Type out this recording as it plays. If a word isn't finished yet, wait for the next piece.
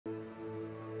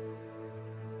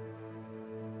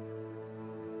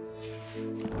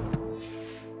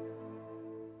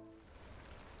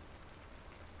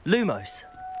Lumos.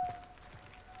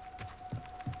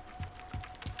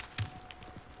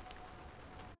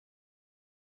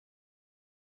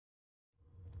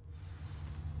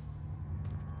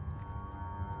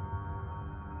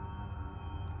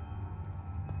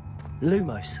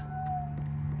 Lumos.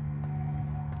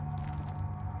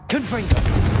 Confringo.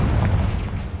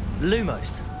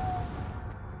 Lumos.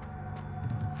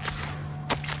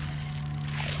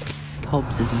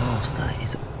 Tobbs' master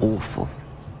is awful.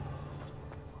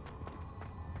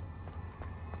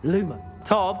 Lumo.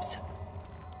 Tobbs?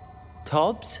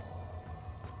 Tobbs?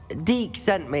 Deke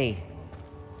sent me.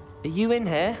 Are you in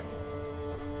here?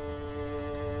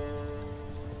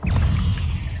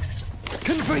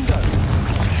 Confringo.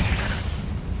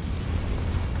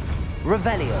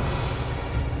 Revelio.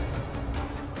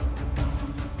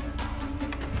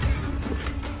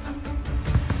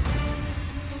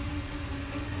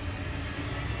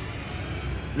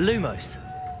 Lumos.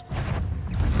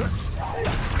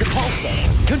 Depulso.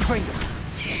 Confringo.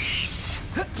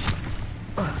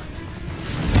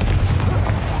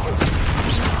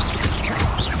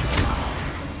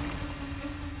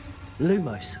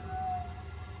 Lumos.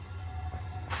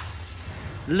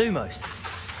 Lumos.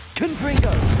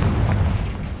 Confringo.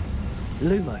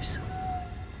 Lumos.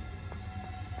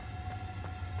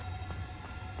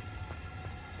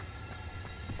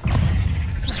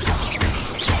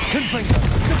 Confringo.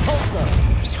 Depulso.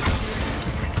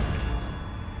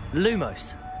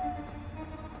 Lumos.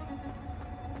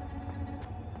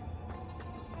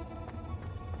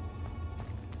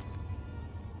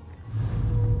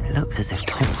 It looks as if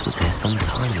Tobbs was here some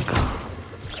time ago.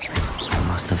 I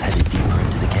must have headed deeper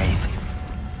into the cave.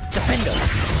 Defendo.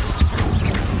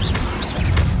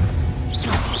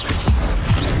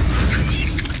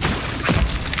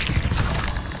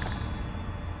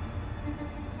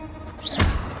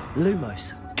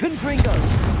 Lumos. Confringo.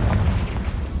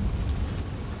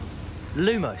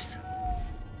 Lumos.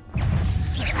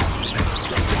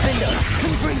 Defendo.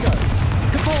 Confringo.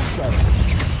 Depulso.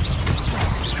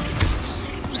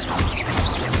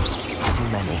 Too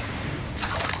many.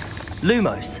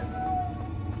 Lumos.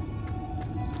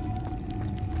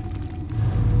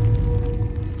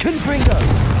 Confringo.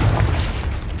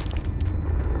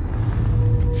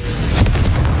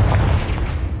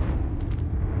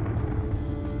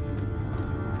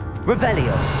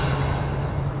 Revelio.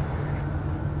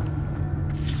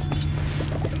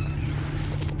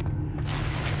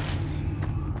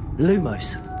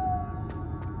 Lumos.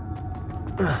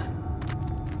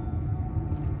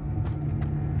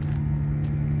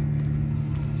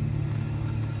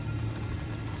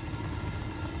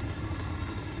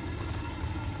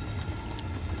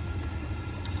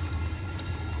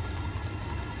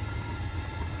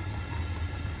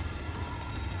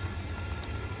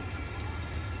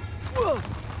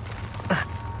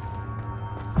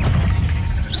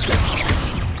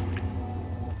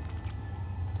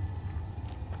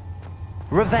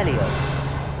 Revelio.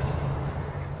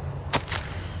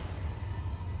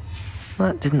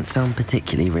 That didn't sound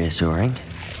particularly reassuring.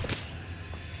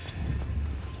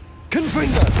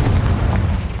 Confringo.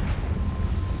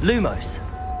 Lumos.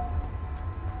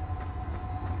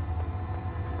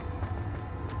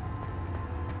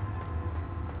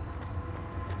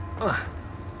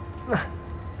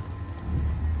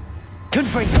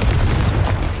 Confringo.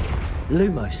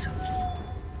 Lumos.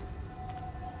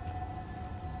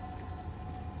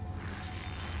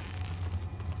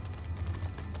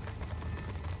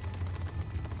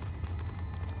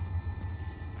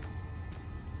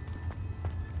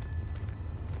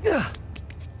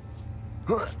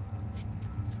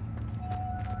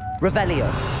 Revelio.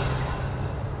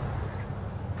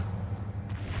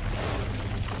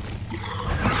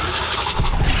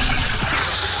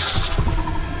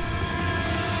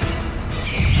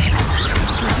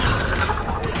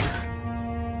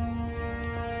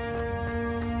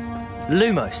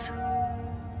 Lumos.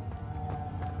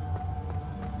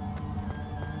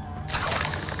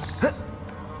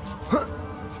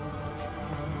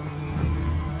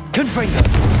 Confringo.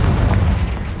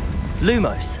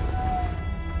 Lumos.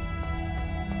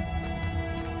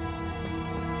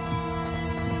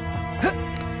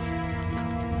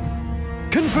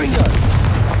 Confringo.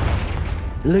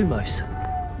 Lumos.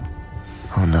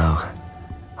 Oh no.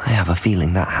 I have a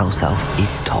feeling that house elf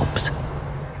is Tobbs.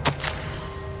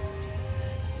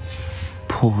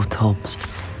 Poor Tobbs.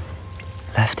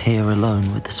 Left here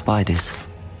alone with the spiders.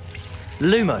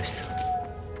 Lumos.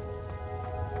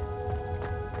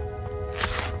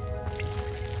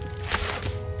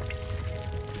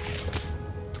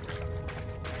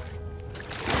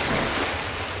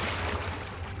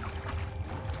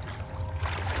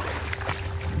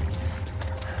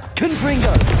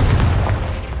 Confringo!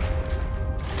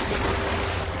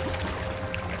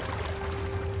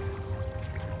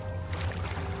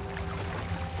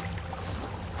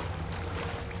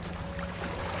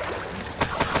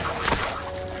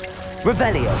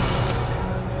 Revelio!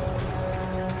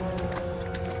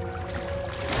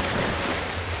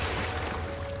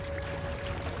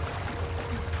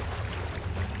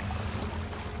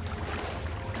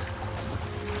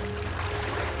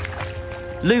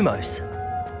 Lumos!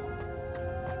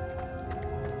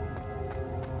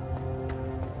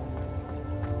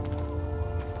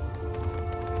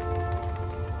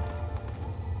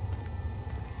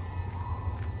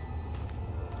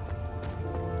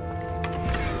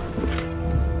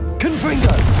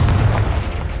 Confringo!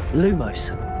 Lumos!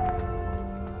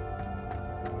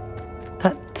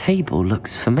 That table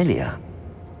looks familiar.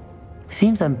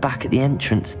 Seems I'm back at the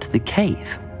entrance to the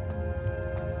cave.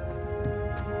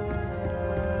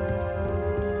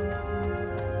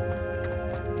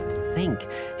 Think,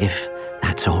 if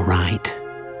that's all right.